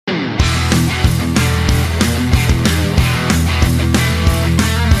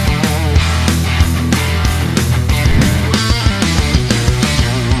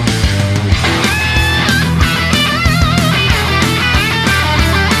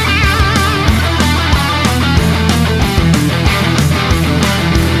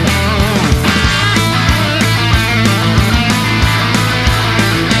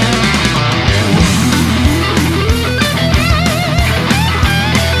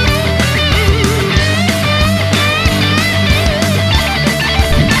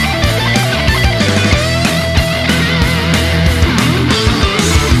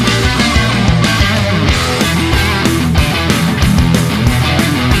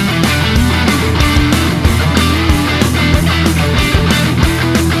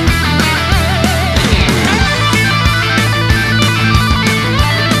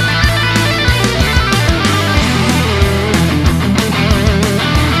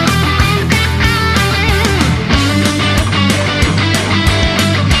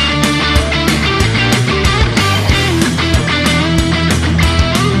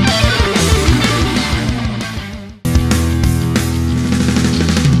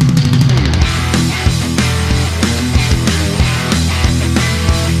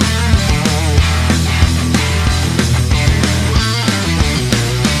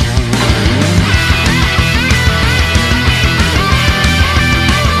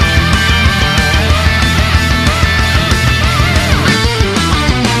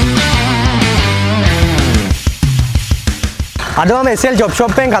අද මම SL job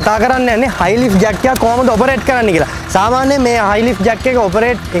shop එකෙන් කතා කරන්න යන්නේ high lift jack එක කොහොමද ඔපරේට් කරන්න කියලා. සාමාන්‍යයෙන් මේ high lift jack එක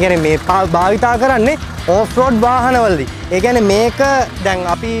ඔපරේට් ඒ කියන්නේ මේ භාවිතා කරන්නේ off road වාහනවලදී. ඒ කියන්නේ මේක දැන්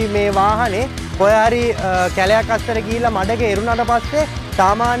අපි මේ වාහනේ කොහේ හරි කැලයක් අස්සර ගිහිල්ලා මඩක එරුණාට පස්සේ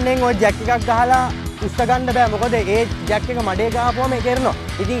සාමාන්‍යයෙන් ওই jack එකක් ගහලා උස්ස ගන්න බෑ. මොකද ඒ jack එක මඩේ ගහපුවම ඒක එරනවා.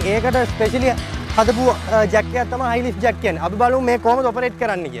 ඉතින් ඒකට ස්පෙෂලි හදපු jack එකක් තමයි high lift jack කියන්නේ. අපි බලමු මේ කොහොමද ඔපරේට්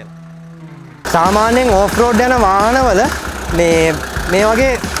කරන්න කියලා. සාමාන්‍යයෙන් off road යන වාහනවල මේ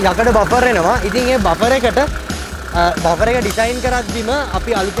වගේ යකඩ බෆර් එනවා. ඉතින් ඒ බෆර් එක ඩිසයින් කරද්දිම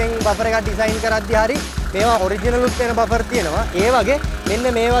අපි අලුතෙන් බෆර් එකක් ඩිසයින් කරද්දි හරි මේවා ඔරිජිනල් උත් වෙන බෆර් තියෙනවා. ඒ වගේ මෙන්න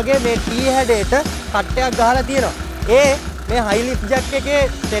මේ වගේ මේ T හැඩයට කට්ටයක් ගහලා තියෙනවා. මේ high lift jack එකේ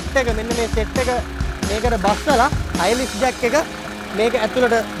සෙට් එක මෙන්න මේ සෙට් එක මේකට බස්සලා high lift jack එක මේක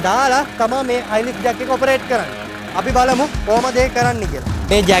ඇතුළට දාලා තමයි මේ high lift jack එක ඔපරේට් කරන්නේ. අපි බලමු කොහොමද ඒක කරන්නේ කියලා.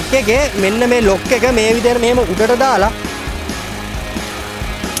 මේ jack එකේ මෙන්න මේ ලොක් එක මේ විදිහට මෙහෙම උඩට දාලා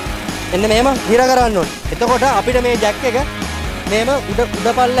එන්න මෙහෙම හිර කරන්න ඕනේ. එතකොට අපිට මේ ජැක් එක මෙහෙම උඩ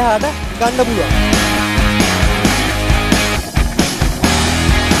පල්ලෙහාට ගන්න පුළුවන්.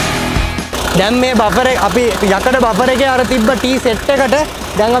 දැන් මේ බෆර් එක අපි යකඩ බෆර් එකේ අර තිබ්බ T සෙට් එකට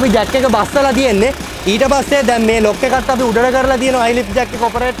දැන් අපි ජැක් එක බස්සලා තියෙන්නේ. ඊට පස්සේ දැන් මේ ලොක් එකත් අපි උඩට කරලා තියෙනවා. high lift jack එක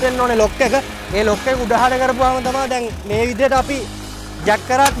ඔපරේට් වෙන්න ඕනේ ලොක් එක. ඒ ලොක් එක උඩහාට කරපුවාම තමයි දැන් මේ විදිහට අපි ජැක්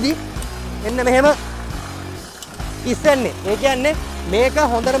කරද්දි එන්න මෙහෙම ඉස්සෙන්නේ. ඒ කියන්නේ මේක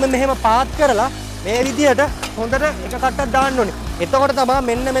හොඳටම මෙහෙම පාත් කරලා මේ විදිහට හොඳට එක කට්ටක් දාන්න ඕනේ. එතකොට තමයි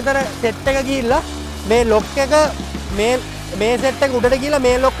මෙන්න මෙතන සෙට් එක ගිහිල්ලා මේ ලොක් එක මේ සෙට් එක උඩට ගිහිල්ලා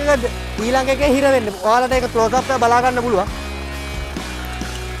මේ ලොක් එක ඊළඟ එකේ හිර වෙන්නේ. ඔයාලට ඒක ක්ලෝස් අප් එක බලා ගන්න පුළුවන්.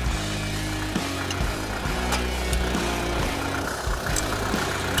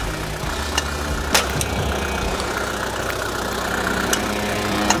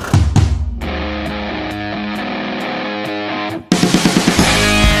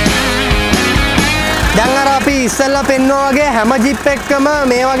 දැන් අර අපි ඉස්සෙල්ලා පෙන්නවා වගේ හැම ජිප් එකකම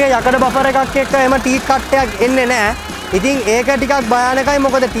මේ වගේ යකඩ බෆර් එකක් එක්ක එම ටී කට්ටයක් එන්නේ නැහැ. ඉතින් ඒක ටිකක් භයානකයි.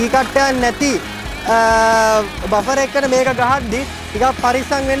 මොකද ටී කට්ටයක් නැති බෆර් එකකට මේක ගහද්දි ටිකක්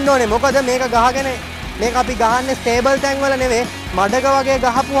පරිස්සම් වෙන්න ඕනේ. මොකද මේක ගහගෙන මේක අපි ගහන්නේ ස්ටේබල් තැන් වල නෙවෙයි. මඩක වගේ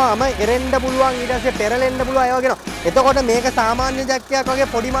ගහපුවාම එරෙන්න පුළුවන්, ඊට පස්සේ පෙරලෙන්න පුළුවන් ඒවා කියනවා. එතකොට මේක සාමාන්‍ය ජැක් එකක් වගේ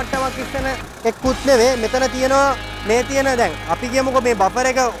පොඩි මට්ටමක් ඉස්සන එක්කුත් නෙවෙයි. මෙතන තියෙනවා මේ තියෙන දැන් අපි කියමුකෝ මේ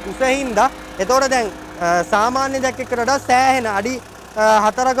බෆර් එක උසින්දා. එතකොට දැන් සාමාන්‍ය ජැක් එකකට වඩා සෑහෙන අඩි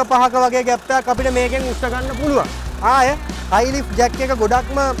 4ක 5ක වගේ ගැප් එකක් අපිට මේකෙන් උස්ස ගන්න පුළුවන්. ආය high lift jack එක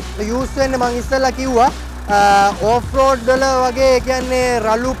ගොඩක්ම යූස් වෙන්නේ මම ඉස්සෙල්ලා කිව්වා off road වල වගේ. ඒ කියන්නේ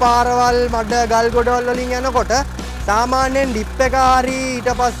රළු පාරවල් මඩ ගල් ගොඩවල් වලින් යනකොට සාමාන්‍යයෙන් ඩිප් එක හරි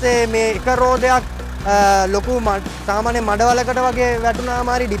ඊට පස්සේ මේ එක රෝදයක් ලොකු සාමාන්‍ය මඩවලකට වගේ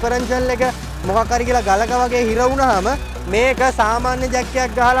වැටුණාම හරි ඩිෆරන්ෂල් එක මොකක් හරි කියලා ගලක වගේ හිර වුණාම මේක සාමාන්‍ය ජැක්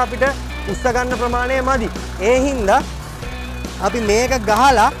එකක් ගහලා අපිට උස්ස ගන්න ප්‍රමාණය මදි. ඒ හින්දා අපි මේක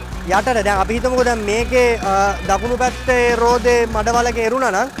ගහලා යටට දැන් අපි හිතමුකෝ දැන් මේකේ දකුණු පැත්තේ රෝදේ මඩවලක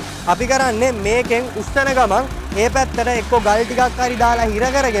එරුණා නම් අපි කරන්නේ මේකෙන් උස්සන ගමන් ඒ පැත්තට එක්ක ගල් ටිකක් හරි දාලා හිර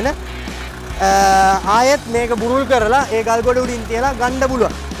කරගෙන ආයෙත් මේක බුරුල් කරලා ඒ ගල් ගොඩ උඩින් තියලා ගන්න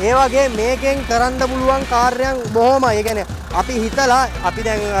පුළුවන්. ඒ වගේ මේකෙන් කරන්න පුළුවන් කාර්යයන් බොහොමයි. ඒ කියන්නේ අපි හිතලා අපි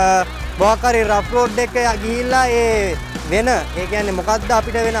දැන් මොකක් හරි රෆ් රෝඩ් එක ගිහිල්ලා වෙන ඒ කියන්නේ මොකද්ද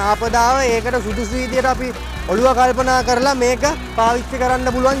අපිට වෙන ආපදාව ඒකට සුදුසු විදියට අපි ඔළුව කල්පනා කරලා මේක පාවිච්චි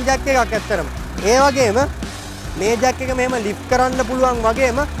කරන්න පුළුවන් ජැක් එකක් ඇත්තටම. ඒ වගේම මේ ජැක් එක මෙහෙම ලිෆ්ට් කරන්න පුළුවන්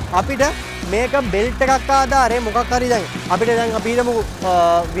වගේම අපිට මේක බෙල්ට් එකක් ආධාරයෙන් මොකක් හරි දැන් අපිට දැන් අපි හිතමු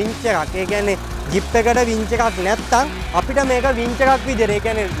වින්ච් එකක්. ඒ කියන්නේ ජිප් එකට වින්ච් එකක් නැත්තම් අපිට මේක වින්ච් එකක් විදියට ඒ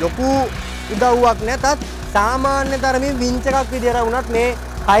කියන්නේ ලොකු උදව්වක් නැතත් සාමාන්‍ය තරමින් වින්ච් එකක් විදියට වුණත් මේ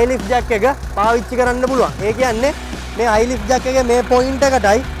high lift jack එක පාවිච්චි කරන්න පුළුවන්. ඒ කියන්නේ මේ high lift jack එකේ මේ පොයින්ට්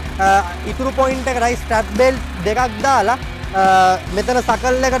එකටයි ඉතුරු පොයින්ට් එකටයි ස්ට්‍රැප් බෙල්ට් දෙකක් දාලා මෙතන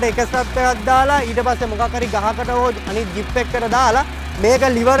සකල් එකට එක ස්ට්‍රැප් එකක් දාලා ඊට පස්සේ මොකක් හරි ගහකට හෝ අනිත් ජිප් එකකට දාලා මේක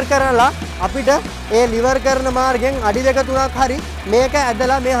ලිවර් කරලා අපිට ඒ ලිවර් කරන මාර්ගෙන් අඩි 2-3ක් හරි මේක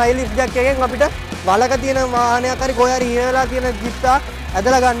ඇදලා මේ high lift jack එකෙන් අපිට වලක තියෙන වාහනයක් හරි කොහේ හරි ඉහළලා තියෙන ජිප් එකක්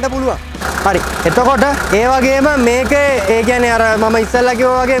ඇදලා ගන්න පුළුවන්. හරි. එතකොට ඒ වගේම මේකේ ඒ කියන්නේ අර මම ඉස්සෙල්ලා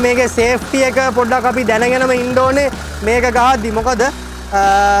කිව්වා වගේ මේකේ සේෆ්ටි එක පොඩ්ඩක් අපි දැනගෙනම ඉන්න ඕනේ මේක ගහද්දි. මොකද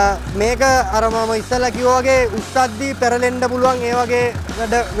මේක අර මම ඉස්සෙල්ලා කිව්වා වගේ උස්සද්දී පෙරලෙන්න පුළුවන් ඒ වගේ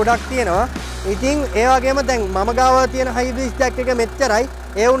වැඩ ගොඩක් තියෙනවා. ඉතින් ඒ වගේම දැන් මම ගාව තියෙන high lift jack එක මෙච්චරයි.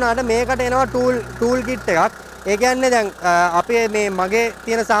 ඒ වුණාට මේකට එනවා ටූල් කිට් එකක්. ඒ කියන්නේ දැන් අපේ මේ මගේ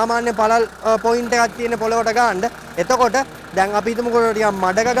තියෙන සාමාන්‍ය පළල් පොයින්ට් එකක් තියෙන පොළොවට ගන්න. එතකොට දැන් අපි හිතමුකෝ ටිකක්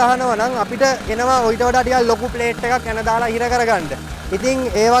මඩක ගහනවා නම් අපිට එනවා ඊට වඩා ටිකක් ලොකු ප්ලේට් එකක් එන දාලා හිර කරගන්න. ඉතින්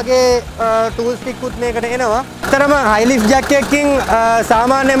ඒ වගේ ටූල්ස් ටිකුත් මේකට එනවා. අතරම හයි ලිෆ්ට් ජැක් එකකින්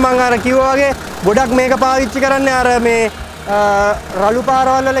සාමාන්‍යයෙන් මම අර කිව්වා වගේ ගොඩක් මේක පාවිච්චි කරන්නේ අර මේ රළු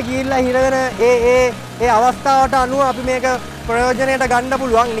පාරවල් වල ගිහිල්ලා හිර වෙන ඒ අවස්ථාවට අනුව අපි මේක ප්‍රයෝජනයට ගන්න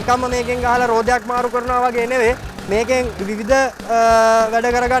පුළුවන්. නිකම්ම මේකෙන් ගහලා රෝදයක් මාරු කරනවා වගේ නෙවෙයි. මේකෙන් විවිධ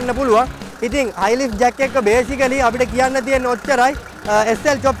වැඩ කරගන්න පුළුවන්. ඉතින් high lift jack එක basically අපිට කියන්න තියෙන ඔච්චරයි.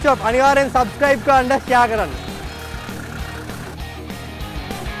 SL chop shop අනිවාර්යෙන් subscribe කරන්න, share කරන්න.